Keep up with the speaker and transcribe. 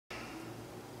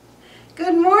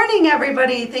Good morning,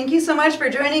 everybody. Thank you so much for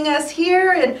joining us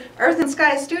here in Earth and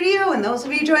Sky Studio, and those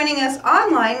of you joining us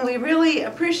online. We really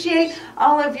appreciate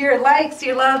all of your likes,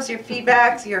 your loves, your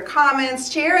feedbacks, your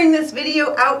comments. Sharing this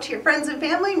video out to your friends and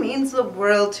family means the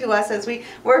world to us as we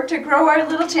work to grow our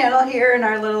little channel here in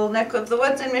our little neck of the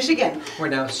woods in Michigan. We're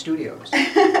now studios.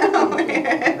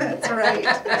 That's right.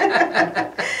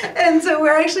 And so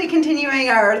we're actually continuing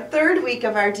our third week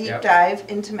of our deep dive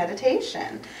into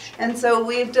meditation. And so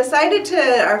we've decided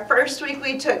our first week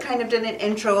we did an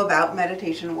intro about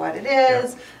meditation, what it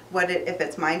is, if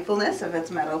it's mindfulness, if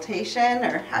it's meditation,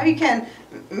 or how you can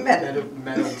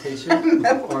meditation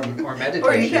or meditation.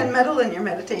 Or you can meddle in your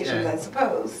meditations, I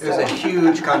suppose. There's a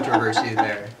huge controversy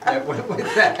there that went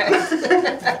with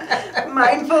that.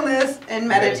 Mindfulness and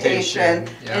meditation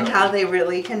and how they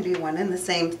really can be one and the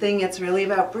same thing. It's really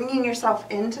about bringing yourself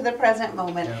into the present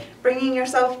moment, bringing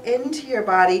yourself into your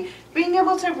body, being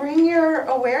able to bring your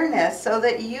awareness so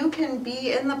that you can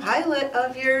be in the pilot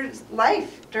of your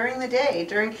life during the day,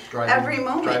 during every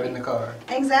moment. Driving the car.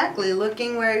 Exactly.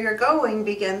 Looking where you're going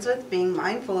begins with being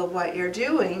mindful of what you're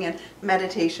doing, and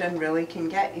meditation really can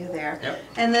get you there.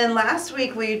 And then last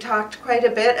week we talked quite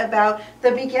a bit about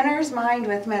the beginner's mind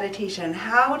with meditation,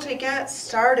 how to get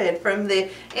started from the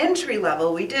entry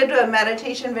level. We did a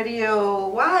meditation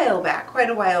video quite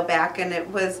a while back, and it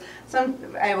was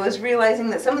I was realizing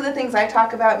that some of the things I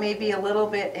talk about may be a little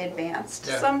bit advanced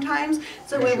sometimes.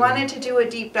 So we wanted to do a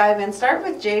deep dive and start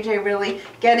with JJ really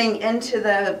getting into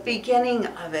the beginning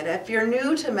of it. If you're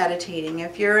new to meditating,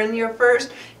 if you're in your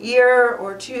first year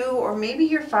or two, or maybe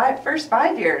your first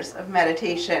 5 years of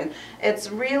meditation, it's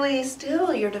really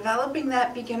still, you're developing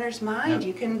that beginner's mind.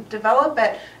 You can develop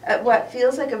it at what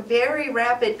feels like a very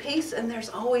rapid pace, and there's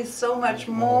always so much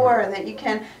more that you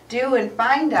can do and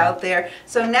find out there.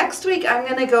 So next week I'm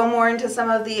going to go more into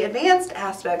some of the advanced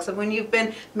aspects of when you've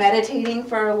been meditating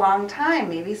for a long time,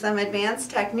 maybe some advanced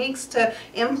techniques to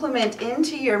implement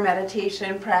into your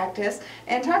meditation practice,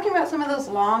 and talking about some of those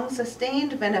long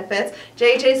sustained benefits.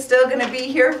 JJ's still going to be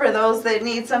here for those that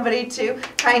need somebody to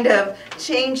kind of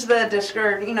change the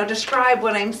describe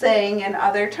what I'm saying in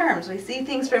other terms. We see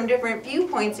things from different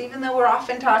viewpoints, even though we're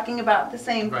often talking about the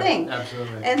same thing.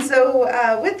 Absolutely. And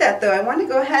so with that though, I want to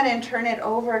go ahead and turn it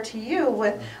over to you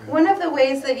with one of the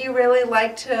ways that you really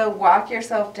like to walk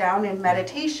yourself down in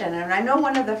meditation. And I know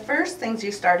one of the first things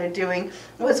you started doing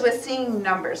was with seeing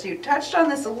numbers. You touched on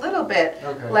this a little bit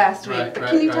last week, but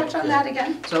can you touch on that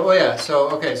again? So,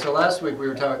 so last week we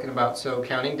were talking about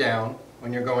counting down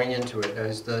when you're going into it,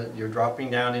 as you're dropping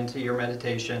down into your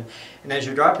meditation. And as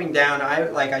you're dropping down,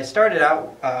 I started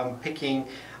out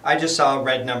I just saw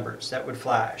red numbers that would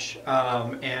flash.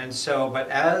 But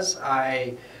as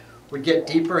I would get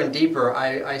deeper and deeper,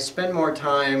 I spend more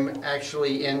time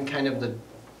actually in kind of the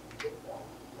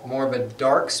more of a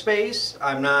dark space.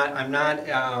 I'm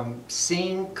not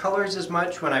seeing colors as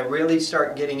much when I really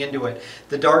start getting into it.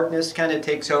 The darkness kind of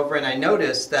takes over, and I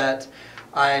notice that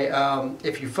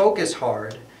if you focus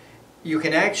hard, you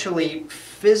can actually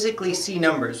physically see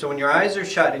numbers. So when your eyes are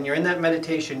shut and you're in that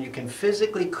meditation, you can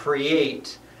physically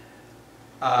create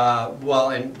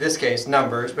in this case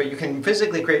numbers, but you can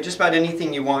physically create just about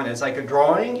anything you want. It's like a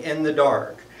drawing in the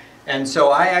dark. And so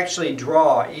I actually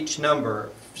draw each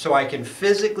number so I can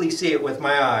physically see it with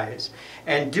my eyes.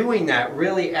 And doing that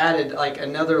really added like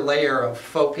another layer of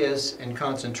focus and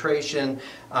concentration,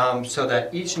 so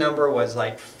that each number was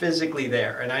like physically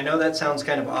there. And I know that sounds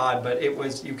kind of odd, but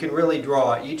you can really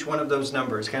draw each one of those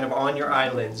numbers kind of on your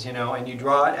eyelids, and you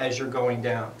draw it as you're going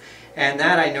down. And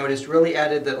that, I noticed, really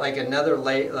added another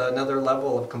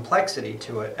level of complexity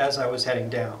to it as I was heading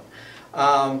down.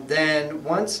 Then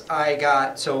once I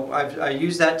got, I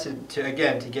used that to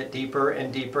get deeper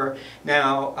and deeper.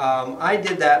 Now, I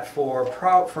did that for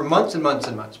months and months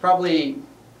and months, probably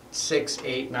 6,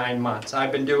 8, 9 months.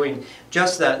 I've been doing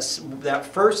just that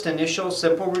first initial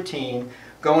simple routine,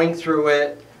 going through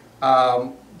it,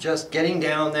 just getting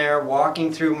down there,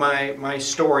 walking through my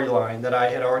storyline that I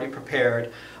had already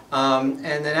prepared. And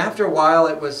then after a while,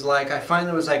 it was like, I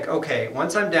finally was like, okay,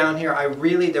 once I'm down here, I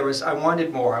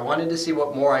wanted more. I wanted to see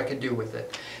what more I could do with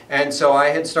it. And so I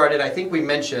had started, I think we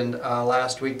mentioned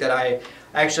last week that I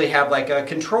actually have like a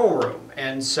control room.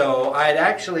 And so I had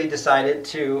actually decided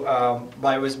to,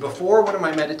 it was before one of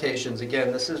my meditations.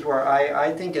 Again, this is where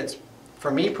I think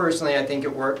for me personally, I think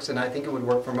it works, and I think it would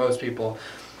work for most people.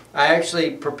 I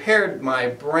actually prepared my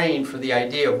brain for the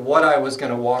idea of what I was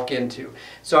going to walk into.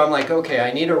 So I'm like, okay,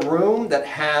 I need a room that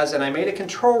has, and I made a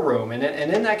control room. And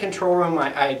in that control room,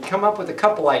 I'd come up with a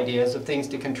couple ideas of things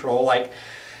to control, like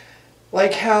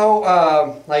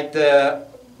how,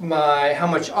 how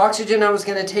much oxygen I was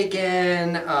going to take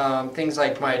in, things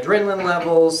like my adrenaline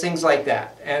levels, things like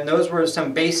that. And those were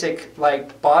some basic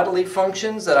like bodily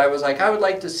functions that I was like, I would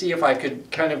like to see if I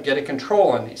could kind of get a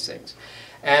control on these things.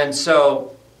 And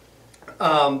so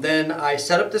then I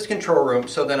set up this control room.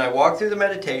 So then I walk through the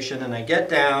meditation and I get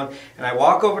down and I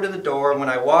walk over to the door. And when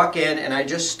I walk in, and I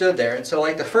just stood there. And so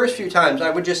like the first few times I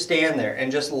would just stand there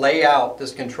and just lay out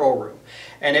this control room.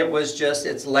 And it was just,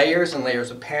 it's layers and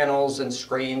layers of panels and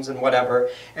screens and whatever.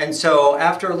 And so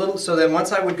after a little, so then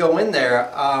once I would go in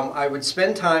there, I would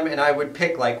spend time and I would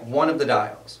pick like one of the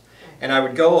dials. And I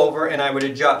would go over and I would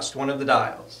adjust one of the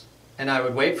dials. And I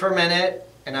would wait for a minute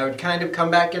and I would kind of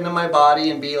come back into my body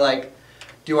and be like,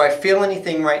 do I feel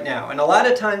anything right now? And a lot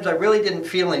of times I really didn't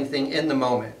feel anything in the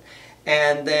moment.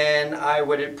 And then I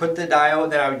would put the dial,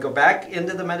 then I would go back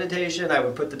into the meditation, I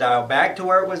would put the dial back to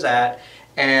where it was at,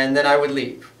 and then I would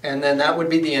leave. And then that would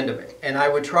be the end of it. And I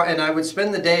would try, and I would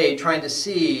spend the day trying to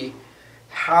see,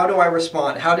 how do I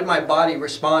respond? How did my body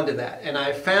respond to that? And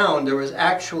I found there was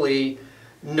actually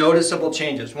noticeable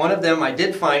changes. One of them I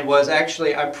did find was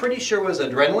actually, I'm pretty sure was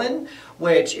adrenaline,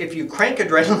 which if you crank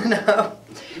adrenaline up,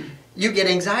 you get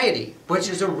anxiety, which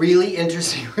is a really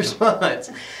interesting response.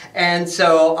 And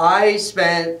so I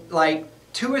spent like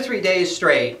 2 or 3 days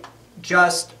straight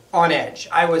just on edge.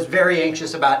 I was very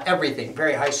anxious about everything,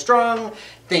 very high strung.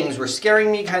 Things were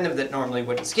scaring me kind of that normally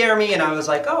wouldn't scare me. And I was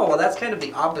like, oh, well, that's kind of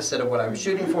the opposite of what I was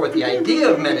shooting for with the idea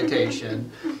of meditation.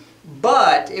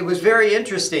 But it was very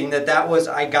interesting that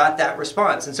I got that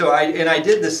response. And so I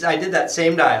did that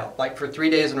same dial like for 3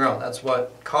 days in a row. That's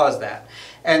what caused that.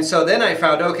 And so then I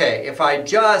found, okay, if I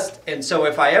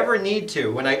ever need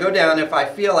to, when I go down, if I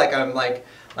feel like I'm like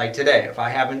today, if I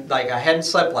hadn't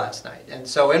slept last night. And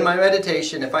so in my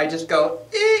meditation, if I just go,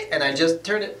 and I just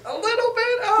turn it a little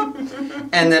bit up,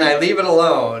 and then I leave it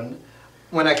alone,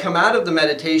 when I come out of the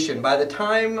meditation, by the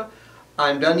time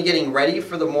I'm done getting ready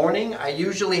for the morning, I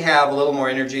usually have a little more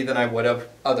energy than I would have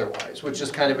otherwise, which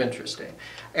is kind of interesting.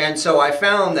 And so I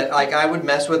found that like I would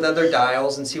mess with other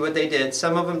dials and see what they did.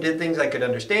 Some of them did things I could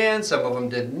understand. Some of them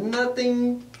did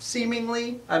nothing,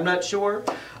 seemingly. I'm not sure.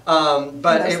 But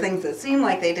those things that seem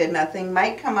like they did nothing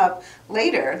might come up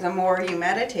later. The more you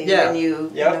meditate, and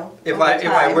you know, if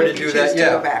I were to do that,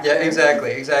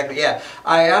 exactly. Yeah.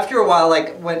 After a while,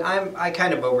 like when I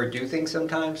kind of overdo things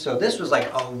sometimes. So this was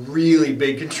like a really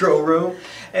big control room,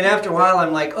 and after a while,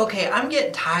 I'm like, okay, I'm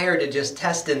getting tired of just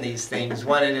testing these things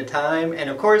one at a time. And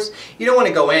of course, you don't want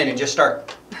to go in and just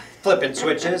start flipping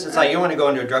switches. It's like you don't want to go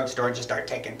into a drugstore and just start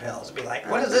taking pills and be like,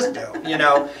 what does this do? You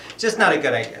know, it's just not a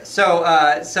good idea. So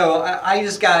I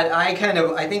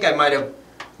think I might have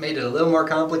made it a little more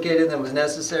complicated than was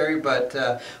necessary, but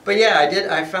yeah,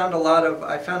 I found a lot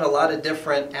of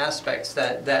different aspects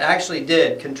that actually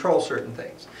did control certain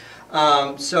things.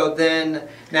 So then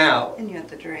now, and you had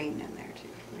the drain in there too.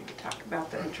 We could talk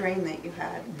about the drain that you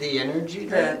had. The energy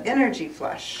drain? The energy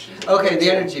flush. Okay,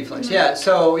 the energy flush. Yeah.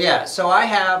 So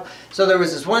there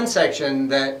was this one section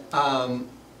that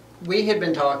we had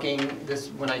been talking this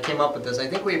when I came up with this. I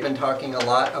think we had been talking a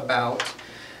lot about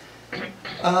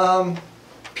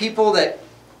people that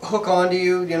hook onto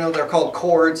you. You know, they're called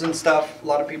cords and stuff. A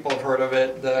lot of people have heard of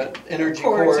it. The energy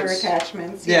cords or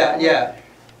attachments. Yeah.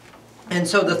 And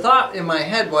so the thought in my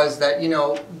head was that, you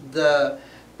know, them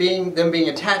being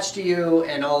attached to you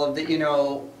and all of the, you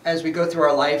know, as we go through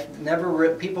our life,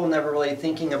 people never really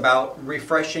thinking about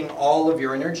refreshing all of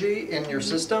your energy in your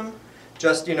system.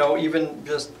 Just, you know, even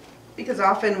just... Because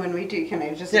often when we do, can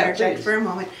I just interject for a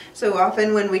moment? So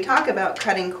often when we talk about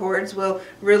cutting cords, we'll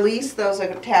release those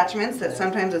attachments that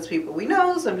sometimes it's people we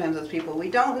know, sometimes it's people we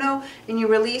don't know, and you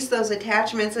release those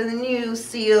attachments and then you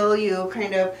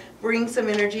kind of bring some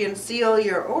energy and seal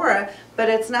your aura, but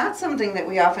it's not something that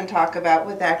we often talk about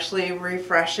with actually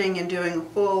refreshing and doing a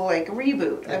full like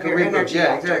reboot of your energy.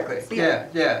 Yeah, exactly. Yeah.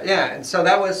 And so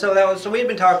we had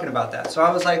been talking about that. So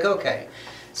I was like, okay.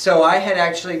 So I had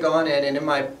actually gone in and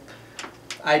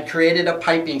I'd created a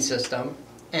piping system,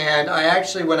 and I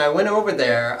actually, when I went over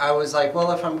there, I was like,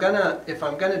 well, if I'm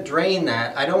gonna drain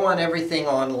that, I don't want everything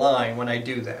online when I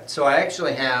do that. So I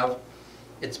actually have,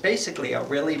 it's basically a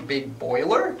really big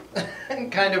boiler,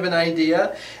 kind of an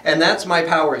idea, and that's my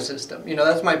power system. You know,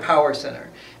 that's my power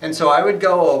center. And so I would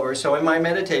go over, so in my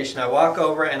meditation, I walk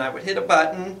over and I would hit a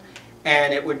button,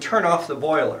 and it would turn off the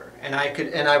boiler, and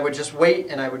I would just wait,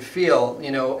 and I would feel, you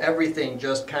know, everything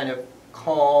just kind of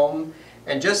calm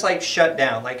and just like shut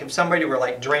down. Like if somebody were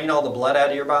like drain all the blood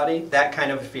out of your body, that kind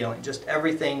of a feeling. Just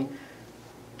everything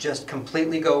just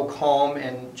completely go calm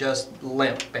and just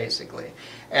limp, basically.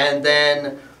 And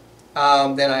then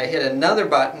then I hit another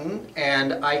button,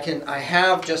 and I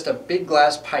have just a big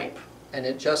glass pipe, and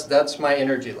that's my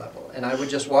energy level, and I would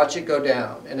just watch it go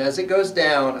down. And as it goes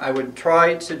down, I would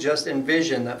try to just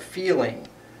envision that feeling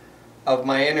of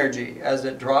my energy as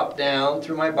it dropped down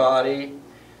through my body,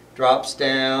 drops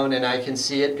down, and I can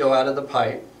see it go out of the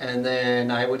pipe, and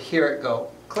then I would hear it go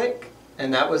click,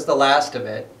 and that was the last of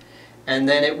it. And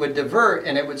then it would divert,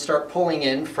 and it would start pulling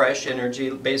in fresh energy,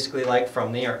 basically like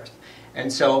from the earth.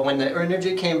 And so when the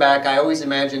energy came back, I always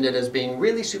imagined it as being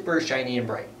really super shiny and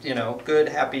bright, you know, good,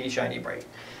 happy, shiny, bright.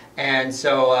 And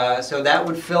so so that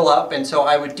would fill up, and so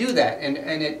I would do that, and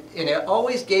it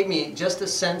always gave me just a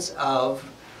sense of,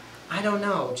 I don't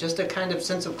know, just a kind of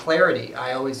sense of clarity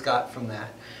I always got from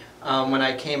that. When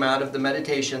I came out of the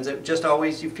meditations, it just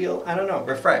always, you feel, I don't know,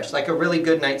 refreshed, like a really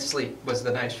good night's sleep was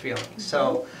the nice feeling.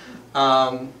 So,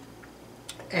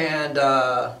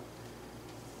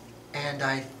 and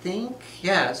I think,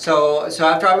 yeah, so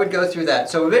after I would go through that,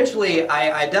 so eventually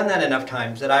I'd done that enough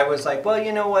times that I was like, well,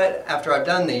 you know what, after I've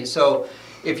done these, so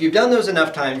if you've done those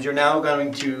enough times, you're now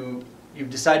going to, you've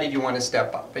decided you want to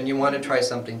step up and you want to try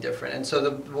something different. And so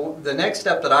the next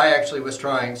step that I actually was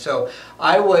trying, so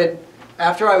I would,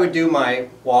 after I would do my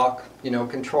walk, you know,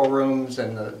 control rooms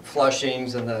and the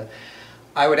flushings and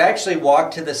I would actually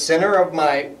walk to the center of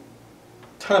my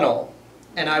tunnel,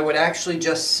 and I would actually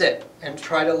just sit and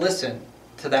try to listen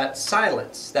to that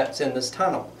silence that's in this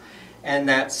tunnel. And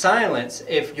that silence,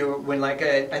 I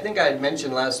think I had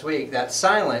mentioned last week, that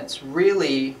silence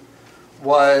really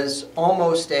was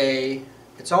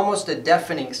it's almost a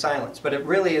deafening silence, but it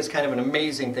really is kind of an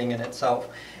amazing thing in itself.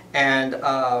 And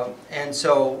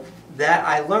so that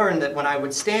I learned that when I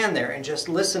would stand there and just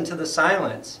listen to the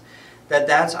silence,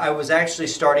 I was actually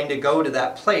starting to go to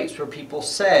that place where people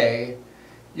say,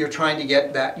 you're trying to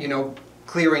get that, you know,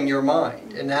 clearing your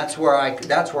mind, and that's where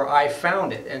I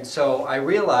found it. And so I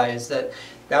realized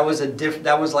that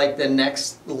was like the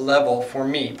next level for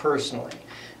me personally.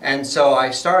 And so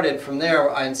I started from there.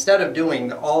 Instead of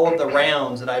doing all of the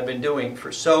rounds that I've been doing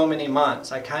for so many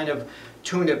months, I kind of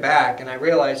tuned it back, and I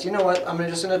realized, you know what, I'm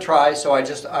just going to try. So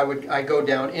I go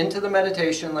down into the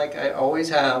meditation like I always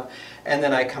have, and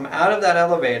then I come out of that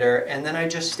elevator, and then I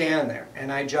just stand there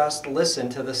and I just listen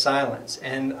to the silence.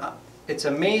 And it's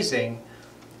amazing.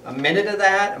 A minute of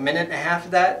that, a minute and a half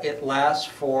of that, it lasts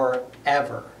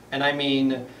forever. And I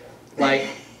mean, like,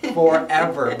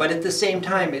 forever. But at the same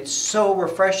time, it's so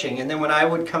refreshing. And then when I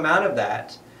would come out of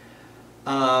that,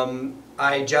 my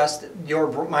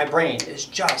brain is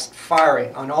just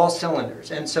firing on all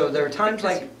cylinders. And so there are times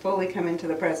because you fully come into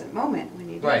the present moment when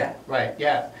you do that. Right,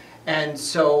 yeah. And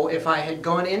so if I had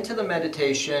gone into the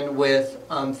meditation with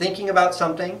thinking about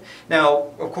something,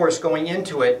 now, of course, going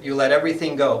into it, you let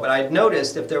everything go. But I'd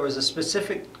noticed if there was a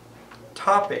specific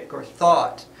topic or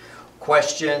thought,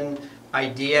 question,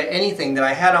 idea, anything that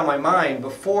I had on my mind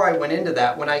before I went into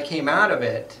that, when I came out of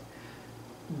it,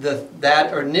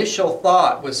 that initial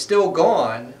thought was still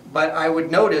gone, but I would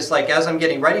notice, like, as I'm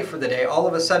getting ready for the day, all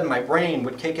of a sudden my brain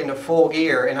would kick into full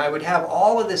gear, and I would have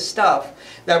all of this stuff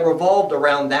that revolved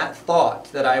around that thought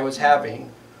that I was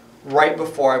having right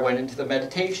before I went into the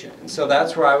meditation. And so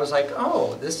that's where I was like,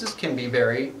 oh, can be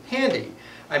very handy.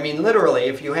 I mean, literally,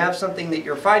 if you have something that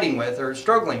you're fighting with or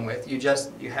struggling with, you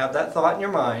have that thought in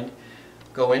your mind,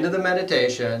 go into the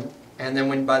meditation, and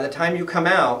then by the time you come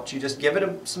out, you just give it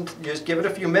a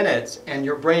few minutes, and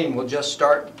your brain will just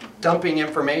start dumping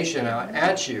information out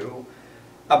at you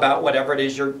about whatever it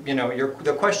is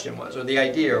the question was, or the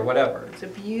idea, or whatever. It's a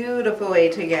beautiful way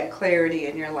to get clarity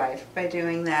in your life by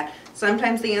doing that.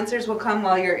 Sometimes the answers will come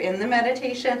while you're in the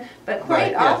meditation, but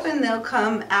quite often they'll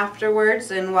come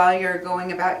afterwards and while you're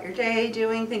going about your day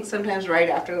doing things, sometimes right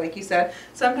after, like you said.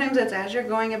 Sometimes it's as you're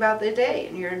going about the day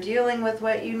and you're dealing with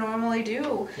what you normally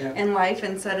do in life,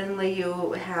 and suddenly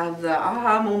you have the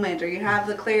aha moment, or you have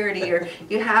the clarity, or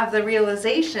you have the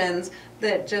realizations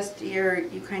that just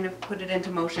you kind of put it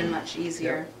into motion much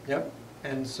easier. Yep.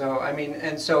 And so I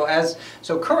mean,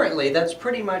 so currently that's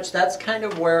kind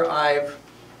of where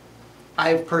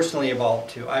I've personally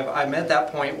evolved to. I'm at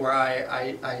that point where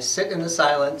I sit in the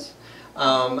silence,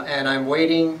 and I'm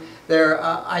waiting there.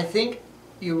 I think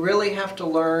you really have to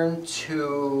learn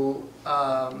to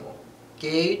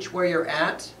gauge where you're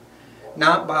at,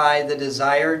 not by the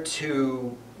desire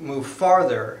to move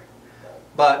farther,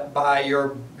 but by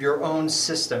your own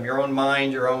system, your own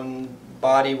mind, your own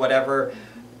body, whatever.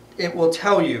 It will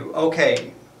tell you,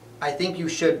 okay, I think you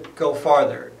should go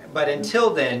farther. But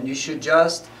until then, you should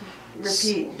just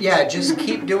repeat. Yeah, just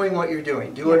keep doing what you're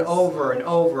doing. Do it over and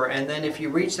over. And then if you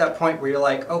reach that point where you're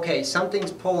like, okay,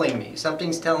 something's pulling me,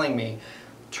 something's telling me,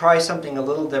 try something a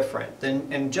little different,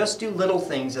 and just do little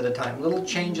things at a time, little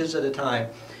changes at a time,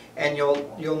 and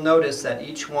you'll notice that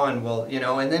each one will, you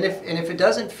know, and then if it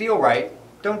doesn't feel right,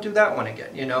 don't do that one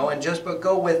again, you know, and just but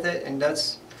go with it, and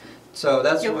that's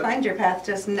You'll find your path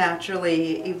just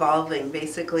naturally evolving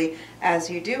basically as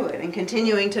you do it and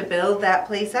continuing to build that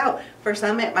place out. For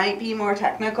some it might be more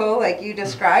technical like you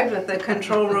described with the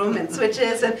control room and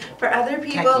switches, and for other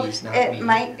people it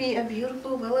might be a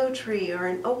beautiful willow tree or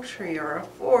an oak tree or a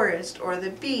forest or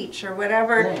the beach or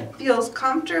whatever feels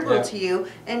comfortable to you,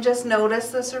 and just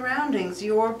notice the surroundings.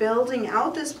 You're building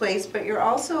out this place, but you're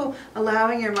also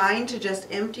allowing your mind to just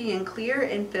empty and clear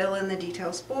and fill in the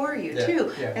details for you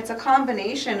too. It's a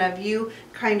combination of you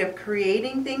kind of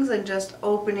creating things and just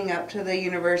opening up to the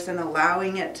universe and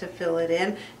allowing it to fill it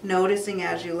in, noticing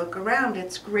as you look around.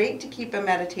 It's great to keep a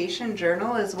meditation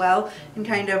journal as well and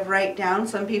kind of write down.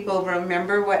 Some people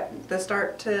remember what the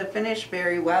start to finish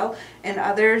very well, and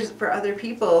for other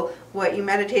people, what you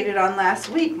meditated on last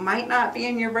week might not be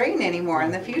in your brain anymore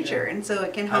in the future, and so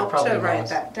it can help to write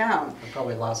that down. I've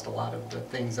probably lost a lot of the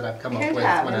things that I've come up with.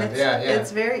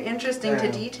 It's very interesting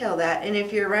to detail that, and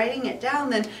if you're writing it down,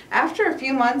 then after a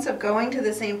few months of going to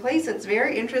the same place, it's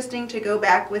very interesting to go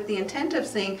back with the intent of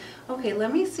saying, okay,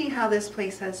 let me see how this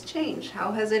place has changed.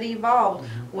 How has it evolved?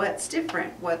 What's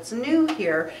different? What's new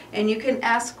here? And you can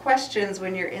ask questions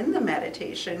when you're in the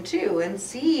meditation too and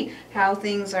see how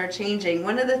things are changing.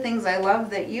 One of the things I love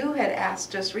that you had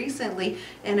asked just recently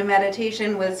in a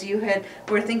meditation was you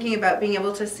were thinking about being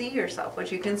able to see yourself,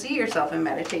 which you can see yourself in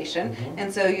meditation.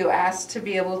 And so you asked to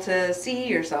be able to see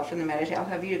yourself in the meditation. I'll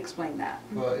have you explain that.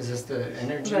 Well, is this the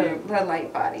energy? The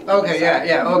light body.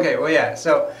 Okay, okay, well, yeah.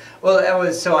 So, well,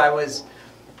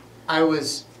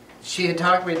 we had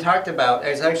talked about,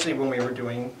 it was actually when we were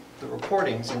doing the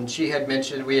recordings, and she had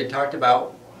mentioned, we had talked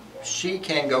about she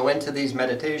can go into these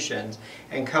meditations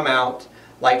and come out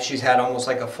like she's had almost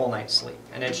like a full night's sleep.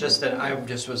 And it's just that I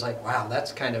just was like, wow,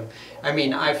 that's kind of, I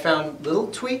mean, I found little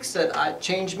tweaks that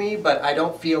changed me, but I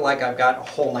don't feel like I've got a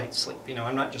whole night's sleep. You know,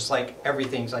 I'm not just like,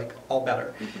 everything's like all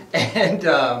better.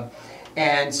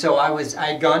 And so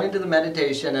I'd gone into the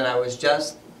meditation and I was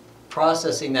just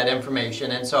processing that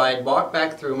information. And so I'd walked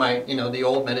back through my, you know, the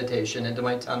old meditation into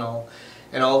my tunnel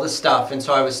and all this stuff. And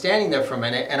so I was standing there for a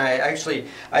minute, and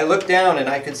I looked down and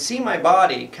I could see my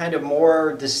body kind of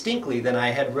more distinctly than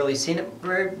I had really seen it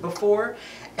before.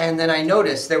 And then I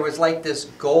noticed there was like this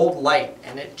gold light,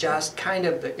 and it just kind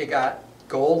of, it got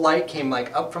gold light came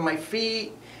like up from my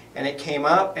feet, and it came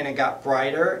up and it got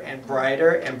brighter and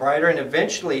brighter and brighter, and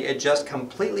eventually it just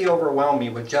completely overwhelmed me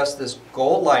with just this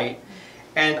gold light.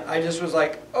 And I just was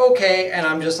like, okay, and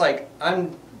I'm just like,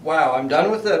 wow, I'm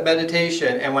done with the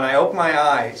meditation, and when I opened my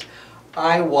eyes,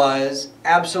 I was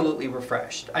absolutely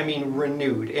refreshed. I mean,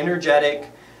 renewed, energetic,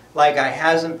 like I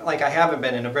haven't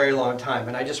been in a very long time.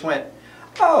 And I just went,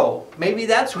 oh, maybe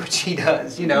that's what she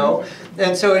does, you know?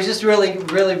 And so it's just really,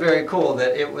 really very cool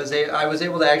that I was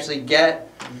able to actually get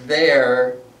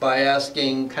there by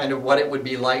asking kind of what it would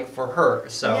be like for her.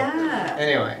 So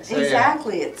anyway. So,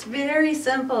 exactly. It's very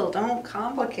simple. Don't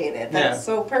complicate it. That's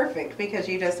so perfect, because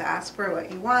you just ask for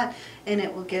what you want and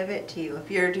it will give it to you. If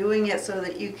you're doing it so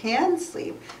that you can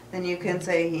sleep, then you can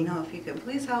say, you know, if you can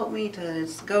please help me to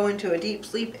go into a deep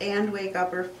sleep and wake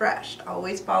up refreshed.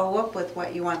 Always follow up with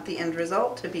what you want the end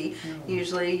result to be.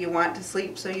 Usually you want to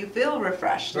sleep so you feel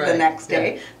refreshed the next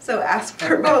day. So ask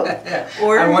for both.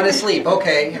 Or I want to sleep,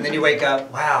 okay, and then you wake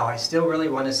up, wow, I still really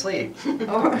want to sleep.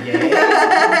 Yay.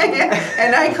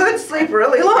 And I could sleep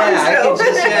really long still. I could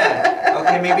just,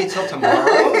 okay, maybe till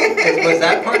tomorrow? Was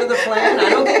that part of the plan? I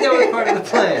don't think that was part of the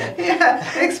plan.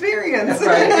 Experience.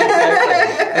 Right,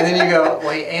 exactly. And then you go,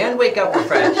 wait, and wake up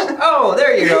refreshed. Oh,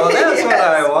 there you go. That's what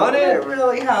I wanted. It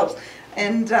really helps.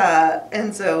 And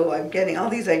so I'm getting all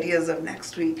these ideas of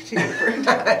next week too. And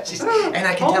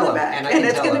I can tell them. And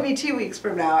it's going to be 2 weeks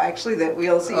from now, actually, that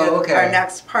we'll see our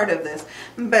next part of this.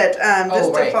 But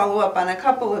just to follow up on a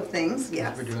couple of things, we're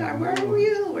going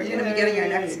to be getting our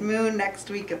next moon next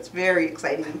week. It's very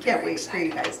exciting. Can't wait for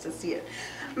you guys to see it.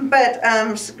 But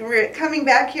we're coming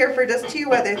back here for just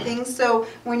two other things. So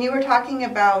when you were talking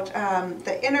about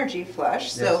the energy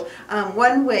flush, so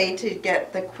one way to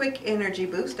get the quick energy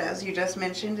boost, as you just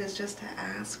mentioned, is just to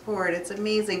ask for it. It's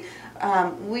amazing.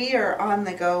 We are on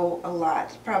the go a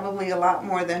lot, probably a lot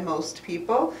more than most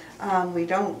people. We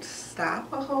don't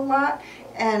stop a whole lot.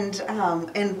 And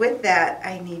with that,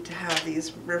 I need to have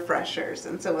these refreshers.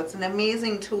 And so it's an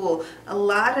amazing tool. A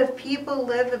lot of people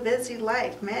live a busy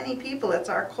life. Many people, it's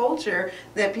our our culture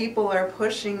that people are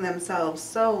pushing themselves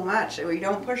so much. We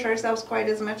don't push ourselves quite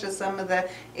as much as some of the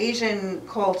Asian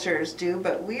cultures do,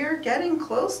 but we're getting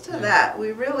close to that.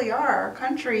 We really are. Our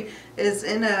country is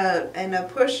in a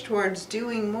push towards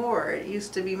doing more. It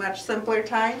used to be much simpler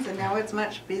times, and now it's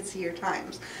much busier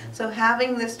times. So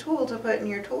having this tool to put in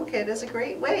your toolkit is a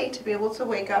great way to be able to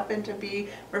wake up and to be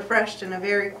refreshed in a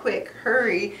very quick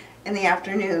hurry in the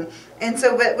afternoon. And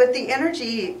so, but with the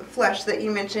energy flush that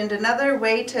you mentioned, another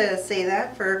way to say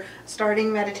that for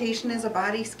starting meditation is a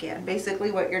body scan. Basically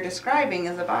what you're describing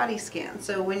is a body scan.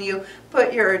 So when you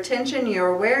put your attention, your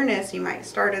awareness, you might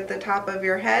start at the top of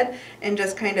your head and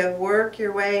just kind of work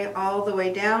your way all the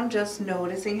way down, just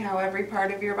noticing how every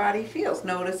part of your body feels,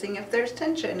 noticing if there's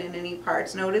tension in any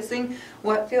parts, noticing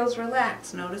what feels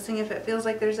relaxed, noticing if it feels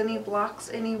like there's any blocks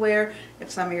anywhere.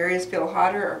 If some areas feel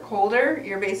hotter or colder,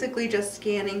 you're basically just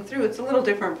scanning through. It's a little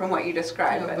different from what you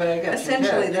described, but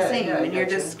essentially the same. And you're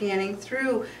just scanning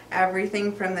through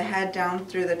everything from the head down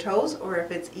through the toes, or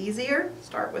if it's easier,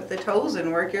 start with the toes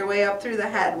and work your way up through the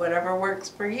head, whatever works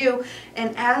for you.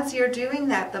 And as you're doing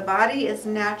that, the body is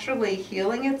naturally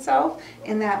healing itself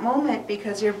in that moment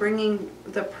because you're bringing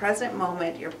the present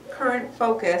moment, your current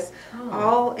focus,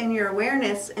 all in your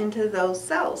awareness into those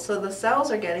cells. So the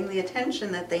cells are getting the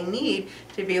attention that they need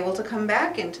to be able to come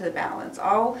back into the balance.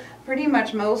 Pretty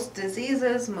much most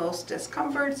diseases, most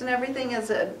discomforts and everything is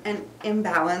an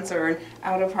imbalance or an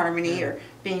out of harmony or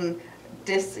being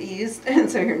diseased, and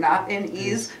so you're not in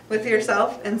ease with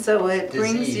yourself, and so it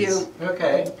brings you,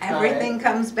 everything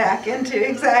comes back into,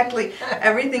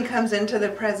 everything comes into the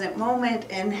present moment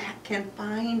and can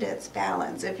find its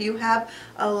balance. If you have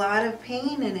a lot of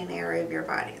pain in an area of your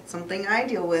body, it's something I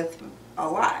deal with a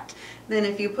lot, then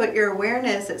if you put your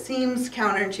awareness, it seems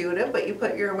counterintuitive, but you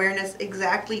put your awareness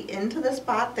exactly into the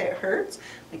spot that hurts.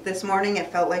 Like this morning,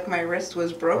 it felt like my wrist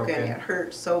was broken. It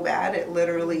hurt so bad, it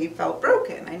literally felt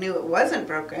broken. I knew it wasn't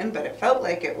broken, but it felt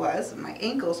like it was, and my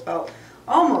ankles felt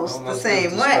almost the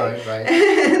same way. Right.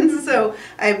 And so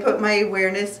I put my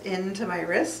awareness into my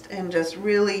wrist and just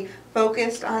really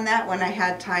focused on that when I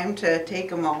had time to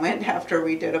take a moment after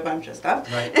we did a bunch of stuff.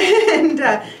 Right.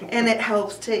 And it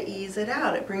helps to ease it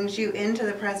out. It brings you into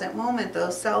the present moment.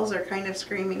 Those cells are kind of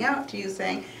screaming out to you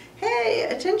saying, hey,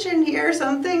 attention here,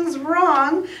 something's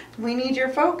wrong, we need your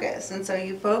focus. And so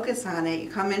you focus on it, you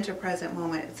come into present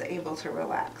moment, it's able to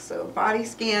relax. So body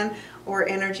scan or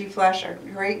energy flush are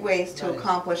great ways to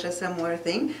accomplish a similar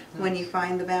thing. When you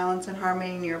find the balance and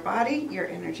harmony in your body, your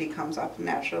energy comes up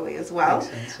naturally as well.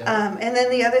 And then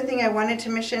the other thing I wanted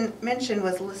to mention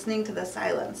was listening to the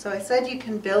silence. So I said you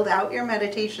can build out your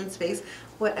meditation space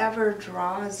whatever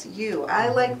draws you. I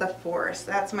like the forest.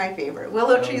 That's my favorite.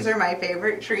 Willow trees are my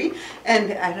favorite tree.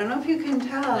 And I don't know if you can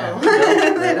tell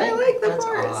that I like the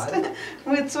forest.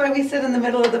 That's why we sit in the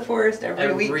middle of the forest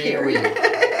every week here.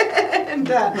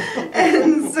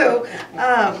 And so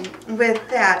with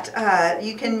that,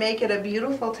 you can make it a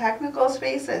beautiful technical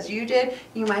space as you did.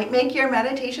 You might make your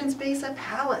meditation space a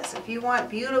palace. If you want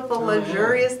beautiful,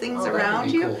 luxurious things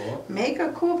around you, make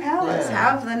a cool palace.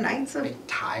 Have the nights of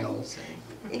tiles.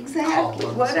 Exactly,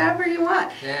 whatever you want.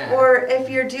 Or if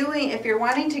you're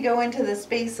wanting to go into the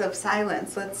space of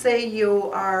silence, let's say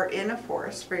you are in a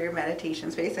forest for your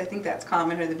meditation space. I think that's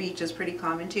common, or the beach is pretty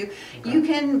common too. You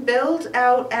can build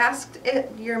out, ask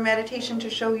your meditation to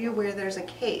show you where there's a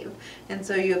cave. And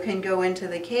so you can go into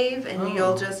the cave and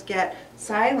you'll just get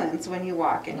silence when you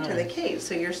walk into the cave.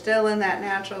 So you're still in that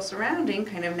natural surrounding,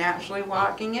 kind of naturally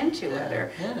walking into it.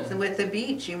 Or so with the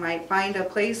beach, you might find a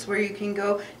place where you can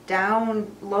go down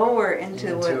lower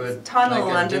into a tunnel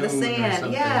like under the sand.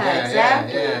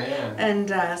 Exactly.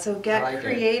 And so get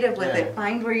creative with it.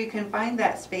 Find where you can find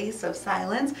that space of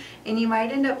silence, and you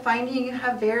might end up finding you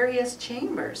have various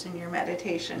chambers in your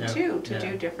meditation too to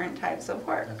do different types of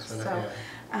work. So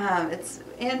it's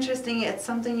interesting. It's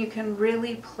something you can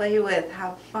really play with,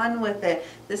 have fun with it.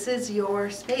 This is your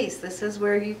space. This is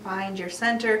where you find your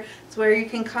center. It's where you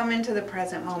can come into the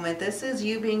present moment. This is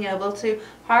you being able to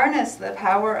harness the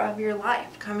power of your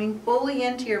life. Coming fully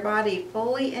into your body,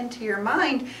 fully into your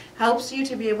mind helps you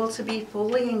to be able to be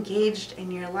fully engaged in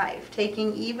your life.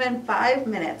 Taking even 5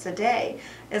 minutes a day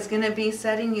is going to be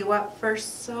setting you up for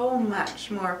so much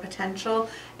more potential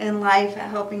in life,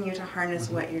 helping you to harness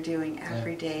what you're doing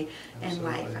every day in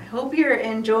life. I hope you're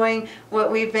enjoying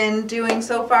what we've been doing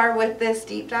so far with this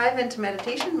deep dive into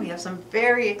meditation. We have some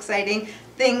very exciting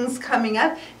things coming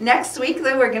up. Next week,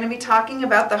 though, we're going to be talking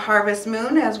about the harvest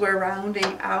moon as we're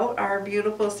rounding out our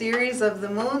beautiful series of the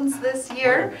moons this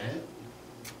year.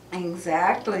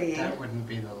 Exactly. That wouldn't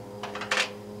be the last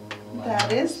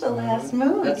That is the last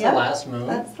moon. That's the last moon?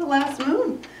 That's the last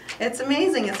moon. It's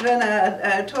amazing. It's been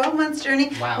a 12 months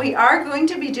journey. Wow. We are going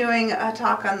to be doing a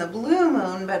talk on the blue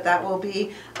moon, but that will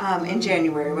be in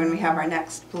January when we have our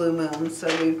next blue moon. So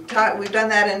we've done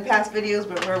that in past videos,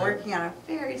 but we're working on a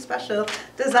very special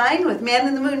design with Man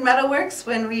in the Moon Metalworks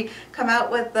when we come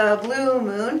out with the blue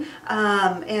moon.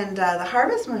 The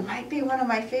harvest moon might be one of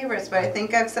my favorites, but I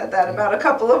think I've said that about a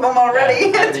couple of them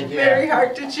already. Yeah, It's very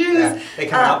hard to choose. Yeah. They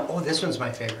come out, oh, this one's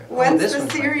my favorite. Once this the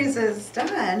one's my series favorite. is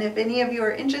done, if any of you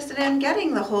are interested in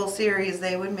getting the whole series,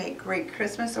 they would make great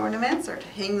Christmas ornaments or to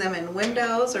hang them in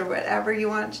windows or whatever you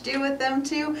want to do with them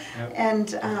too. Yep. And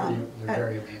They're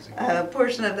very amazing. a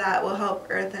portion of that will help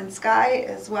Earth and Sky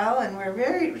as well. And we're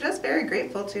very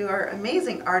grateful to our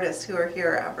amazing artists who are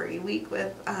here every week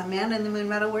with Man in the Moon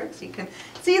Metalworks. You can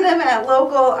see them at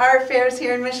local art fairs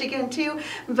here in Michigan too.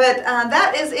 But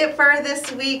that is it for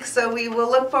this week. So we will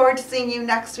look forward to seeing you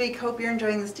next week. Hope you're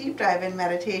enjoying this deep dive in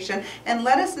meditation. And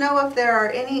let us know if there are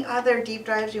any other deep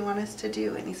dives you want us to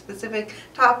do, any specific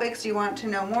topics you want to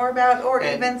know more about, or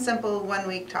even simple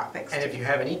one-week topics. And if you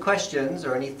have any questions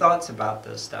or any thoughts about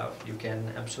this stuff, you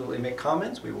can absolutely make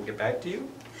comments. We will get back to you.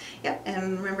 Yeah,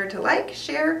 and remember to like,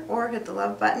 share, or hit the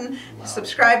love button.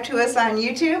 Subscribe to us on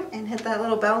YouTube and hit that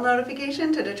little bell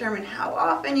notification to determine how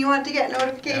often you want to get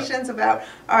notifications about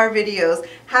our videos.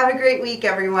 Have a great week,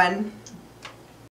 everyone.